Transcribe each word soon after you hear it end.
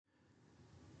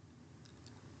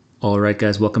Alright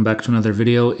guys, welcome back to another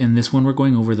video. In this one we're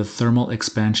going over the thermal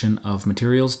expansion of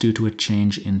materials due to a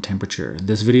change in temperature.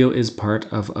 This video is part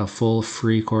of a full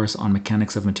free course on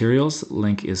mechanics of materials.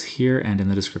 Link is here and in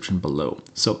the description below.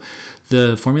 So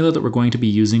the formula that we're going to be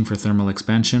using for thermal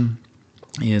expansion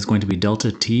is going to be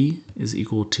delta T is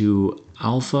equal to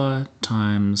alpha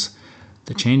times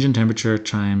the change in temperature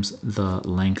times the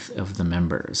length of the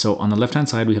member. So on the left-hand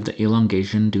side, we have the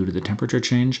elongation due to the temperature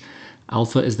change.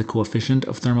 Alpha is the coefficient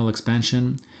of thermal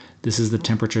expansion. This is the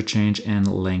temperature change and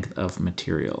length of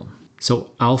material.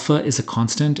 So alpha is a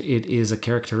constant. It is a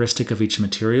characteristic of each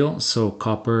material. So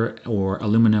copper or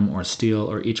aluminum or steel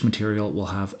or each material will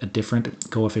have a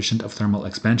different coefficient of thermal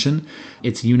expansion.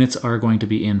 Its units are going to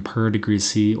be in per degrees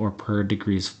C or per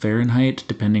degrees Fahrenheit,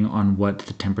 depending on what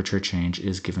the temperature change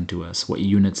is given to us, what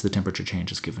units the temperature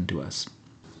change is given to us.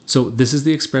 So this is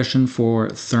the expression for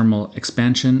thermal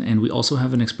expansion, and we also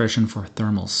have an expression for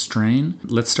thermal strain.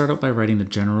 Let's start out by writing the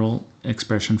general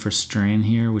expression for strain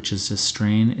here, which is just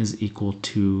strain is equal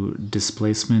to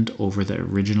displacement over the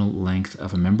original length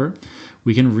of a member.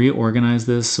 We can reorganize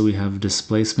this so we have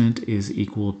displacement is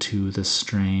equal to the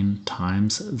strain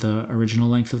times the original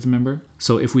length of the member.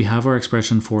 So if we have our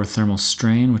expression for thermal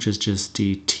strain, which is just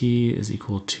dt is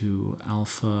equal to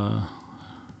alpha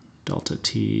delta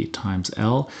T times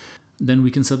L, then we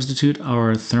can substitute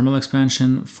our thermal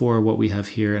expansion for what we have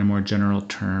here in a more general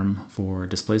term for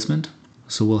displacement.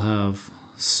 So we'll have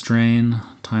strain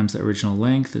times the original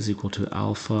length is equal to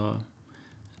alpha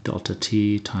delta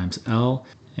T times L,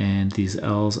 and these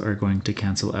L's are going to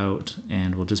cancel out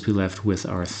and we'll just be left with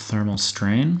our thermal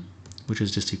strain, which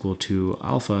is just equal to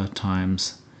alpha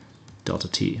times delta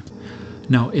T.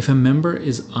 Now, if a member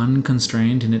is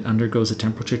unconstrained and it undergoes a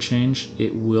temperature change,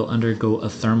 it will undergo a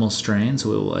thermal strain,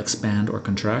 so it will expand or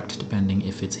contract depending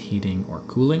if it's heating or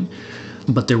cooling,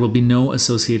 but there will be no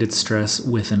associated stress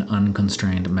with an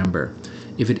unconstrained member.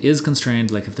 If it is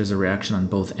constrained, like if there's a reaction on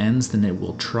both ends, then it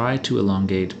will try to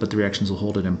elongate, but the reactions will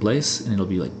hold it in place and it'll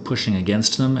be like pushing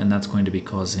against them, and that's going to be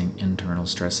causing internal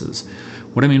stresses.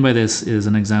 What I mean by this is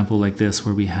an example like this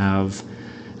where we have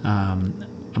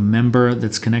a member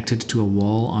that's connected to a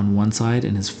wall on one side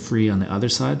and is free on the other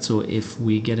side. So if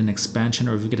we get an expansion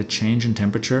or if we get a change in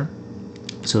temperature,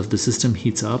 so if the system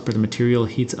heats up or the material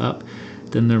heats up,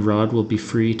 then the rod will be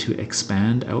free to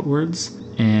expand outwards.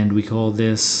 And we call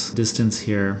this distance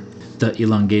here the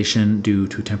elongation due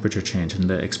to temperature change. And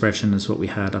the expression is what we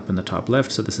had up in the top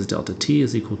left. So this is delta T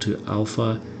is equal to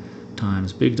alpha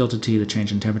times big delta T, the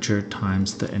change in temperature,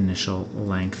 times the initial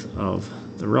length of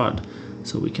the rod.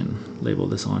 So we can label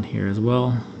this on here as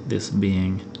well, this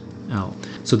being L.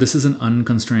 So this is an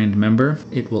unconstrained member.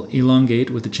 It will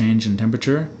elongate with the change in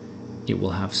temperature. It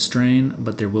will have strain,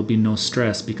 but there will be no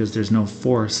stress because there's no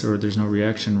force or there's no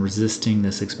reaction resisting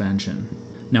this expansion.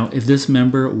 Now, if this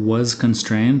member was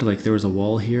constrained, like there was a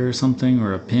wall here or something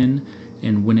or a pin,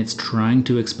 and when it's trying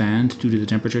to expand due to the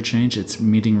temperature change, it's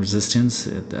meeting resistance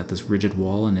at this rigid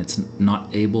wall and it's not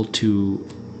able to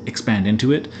expand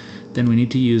into it, then we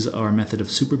need to use our method of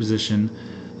superposition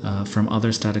from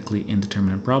other statically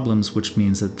indeterminate problems, which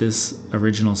means that this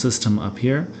original system up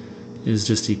here is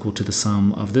just equal to the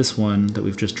sum of this one that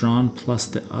we've just drawn plus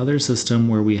the other system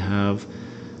where we have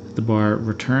the bar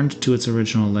returned to its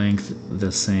original length,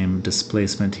 the same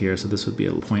displacement here. So this would be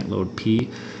a point load P,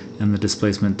 and the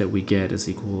displacement that we get is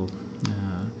equal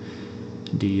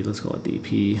D, let's call it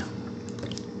dP,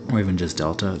 or even just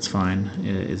delta, it's fine,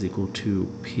 is equal to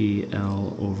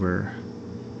PL over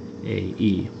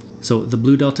AE. So the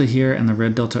blue delta here and the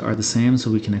red delta are the same, so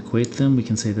we can equate them. We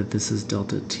can say that this is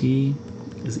delta T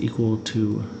is equal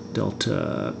to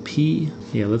delta P.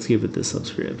 Yeah, let's give it this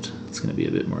subscript. It's going to be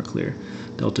a bit more clear.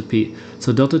 Delta P.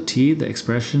 So delta T, the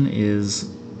expression is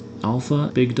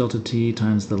alpha big delta T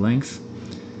times the length,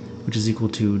 which is equal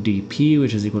to dP,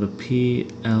 which is equal to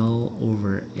PL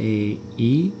over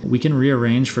AE. We can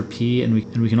rearrange for P, and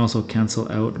we can also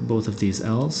cancel out both of these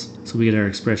L's. So we get our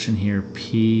expression here,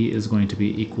 P is going to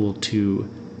be equal to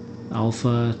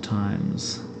alpha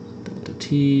times delta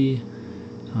T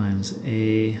times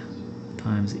A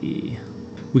times E.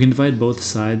 We can divide both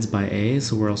sides by A,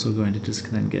 so we're also going to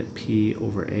just then get P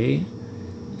over A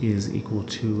is equal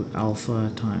to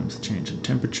alpha times change in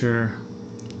temperature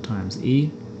times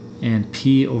E. And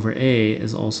P over A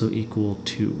is also equal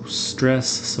to stress,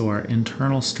 so our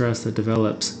internal stress that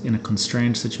develops in a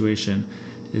constrained situation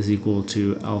is equal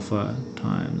to alpha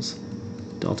times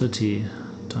delta T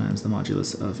times the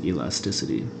modulus of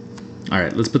elasticity. All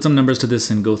right, let's put some numbers to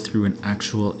this and go through an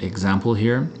actual example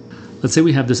here. Let's say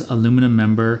we have this aluminum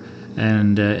member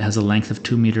and it has a length of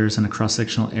 2 meters and a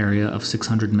cross-sectional area of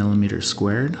 600 millimeters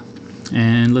squared.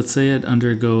 And let's say it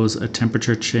undergoes a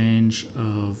temperature change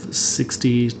of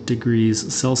 60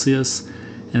 degrees Celsius.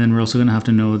 And then we're also going to have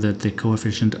to know that the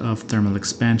coefficient of thermal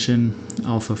expansion,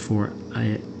 alpha for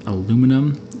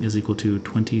aluminum, is equal to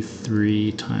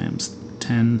 23 times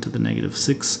 10 to the negative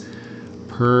 6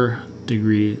 per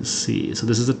degree C. So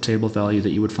this is a table value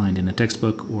that you would find in a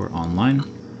textbook or online.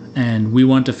 And we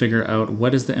want to figure out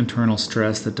what is the internal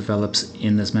stress that develops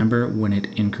in this member when it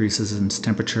increases in its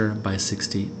temperature by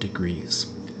 60 degrees.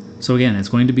 So again, it's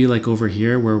going to be like over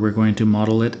here where we're going to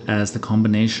model it as the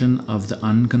combination of the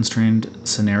unconstrained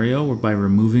scenario whereby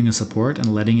removing a support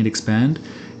and letting it expand,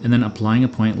 and then applying a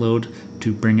point load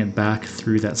to bring it back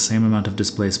through that same amount of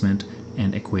displacement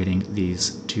and equating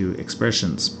these two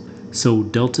expressions. So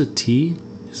delta T,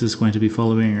 this is going to be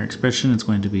following our expression. It's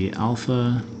going to be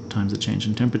alpha times the change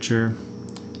in temperature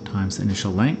times the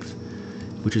initial length,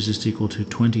 which is just equal to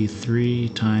 23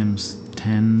 times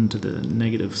 10 to the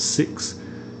negative 6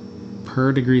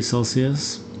 per degree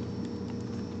Celsius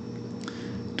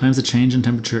times the change in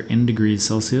temperature in degrees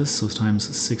Celsius, so times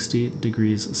 60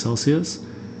 degrees Celsius,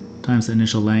 times the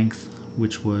initial length,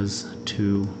 which was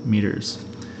 2 meters.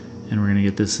 And we're going to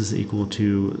get this is equal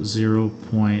to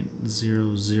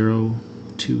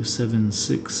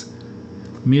 0.00276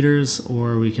 meters,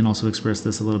 or we can also express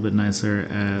this a little bit nicer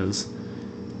as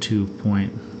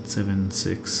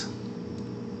 2.76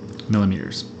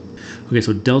 millimeters. Okay,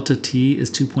 so delta T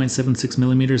is 2.76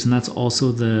 millimeters, and that's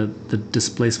also the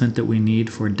displacement that we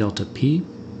need for delta P.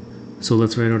 So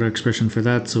let's write out our expression for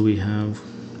that. So we have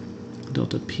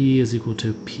delta P is equal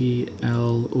to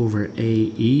PL over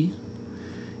AE.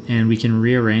 And we can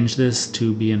rearrange this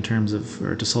to be in terms of,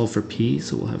 or to solve for P.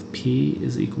 So we'll have P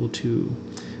is equal to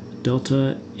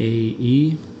delta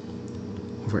AE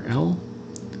over L,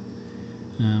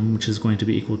 which is going to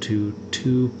be equal to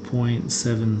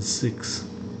 2.76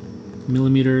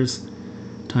 millimeters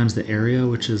times the area,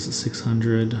 which is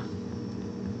 600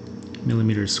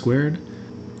 millimeters squared,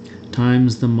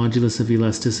 times the modulus of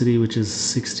elasticity, which is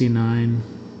 69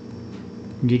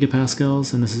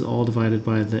 gigapascals, and this is all divided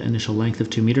by the initial length of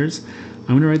 2 meters. I'm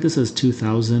going to write this as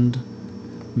 2,000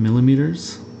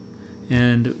 millimeters,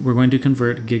 and we're going to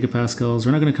convert gigapascals.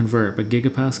 We're not going to convert, but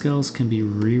gigapascals can be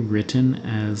rewritten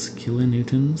as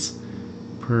kilonewtons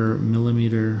per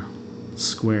millimeter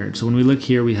squared. So when we look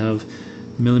here, we have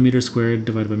millimeter squared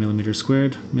divided by millimeter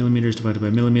squared, millimeters divided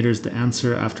by millimeters. The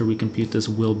answer after we compute this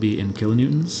will be in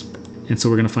kilonewtons. And so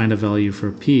we're going to find a value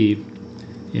for P,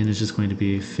 and it's just going to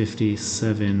be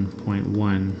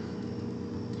 57.1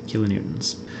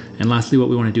 kilonewtons. And lastly, what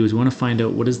we want to do is we want to find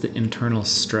out what is the internal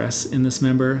stress in this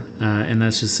member, and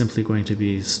that's just simply going to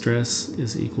be stress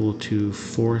is equal to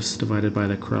force divided by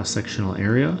the cross-sectional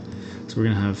area. So we're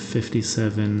going to have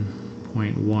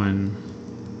 57.1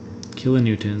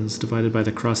 kilonewtons divided by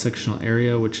the cross-sectional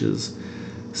area, which is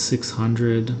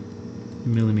 600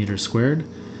 millimeters squared.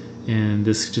 And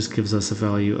this just gives us a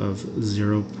value of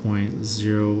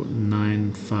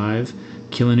 0.095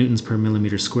 kilonewtons per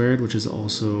millimeter squared, which is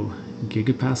also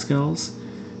gigapascals.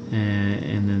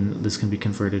 And then this can be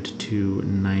converted to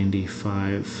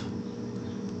 95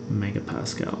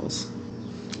 megapascals.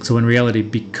 So in reality,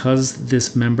 because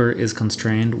this member is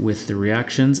constrained with the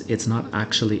reactions, it's not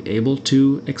actually able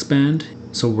to expand.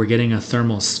 So we're getting a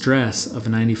thermal stress of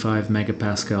 95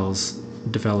 megapascals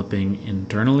developing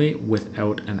internally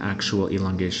without an actual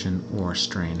elongation or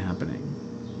strain happening.